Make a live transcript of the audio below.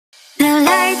The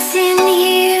lights in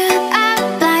here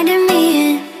are blinding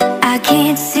me and I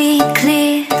can't see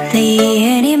clearly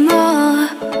anymore.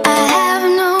 I have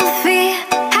no fear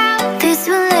how this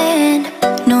will end.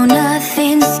 No,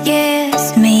 nothing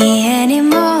scares me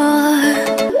anymore.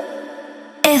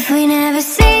 If we never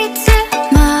see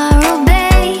tomorrow,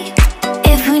 babe,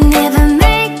 if we never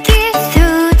make it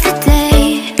through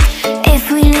today, if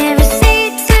we never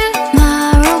see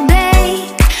tomorrow,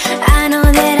 babe, I know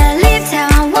that I lived how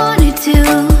I wanted to.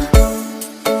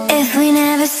 If we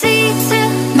never see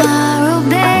tomorrow,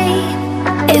 babe,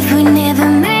 if we never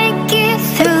make it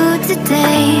through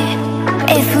today,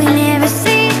 if we never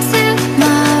see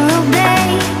tomorrow,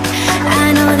 babe,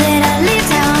 I know that I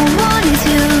lived how I wanted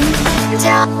to.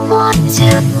 How I wanted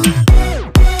to.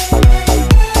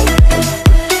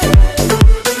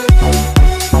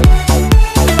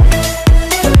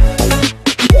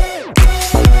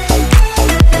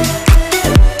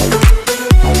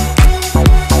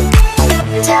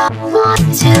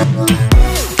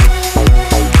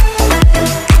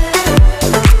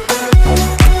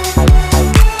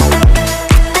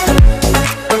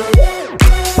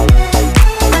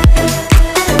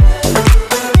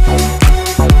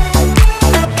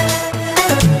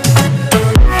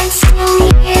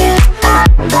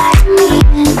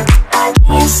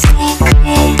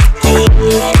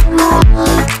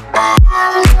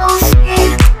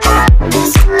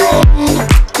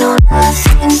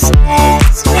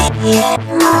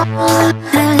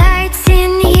 The lights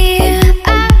in here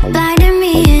are blinding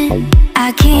me and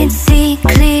I can't see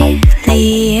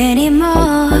clearly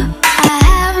anymore. I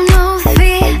have no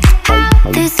fear how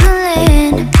this will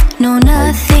end. No,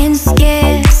 nothing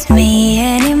scares me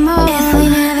anymore. If we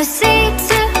never see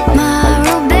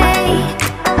tomorrow, babe,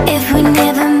 if we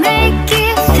never make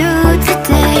it through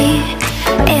today,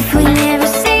 if we never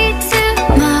see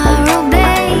tomorrow,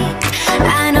 babe,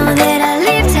 I know that I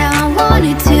lived how I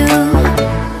wanted to.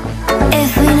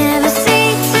 If we never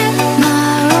see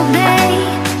tomorrow, babe,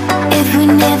 if we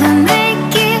never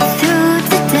make it through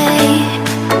today,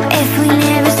 if we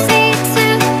never see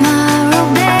tomorrow,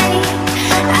 babe,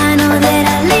 I know that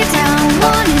I lived how I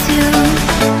wanted to.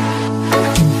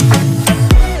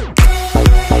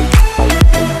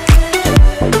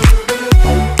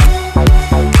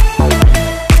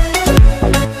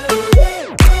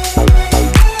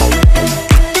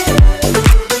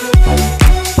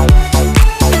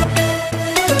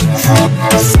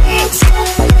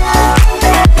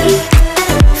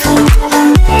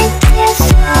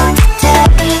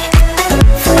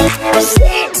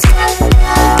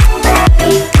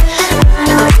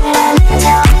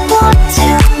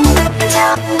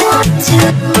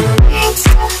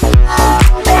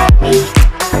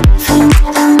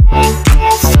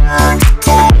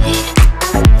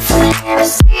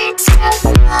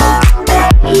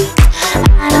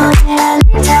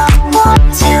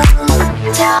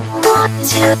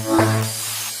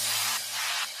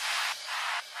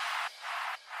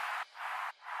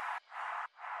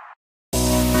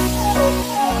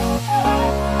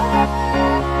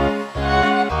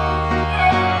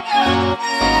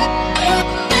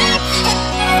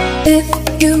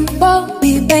 If you want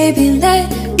me, baby, let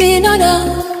me know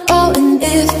now. Oh, and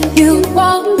if you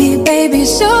want me, baby,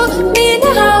 show me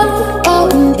now. Oh,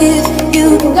 and if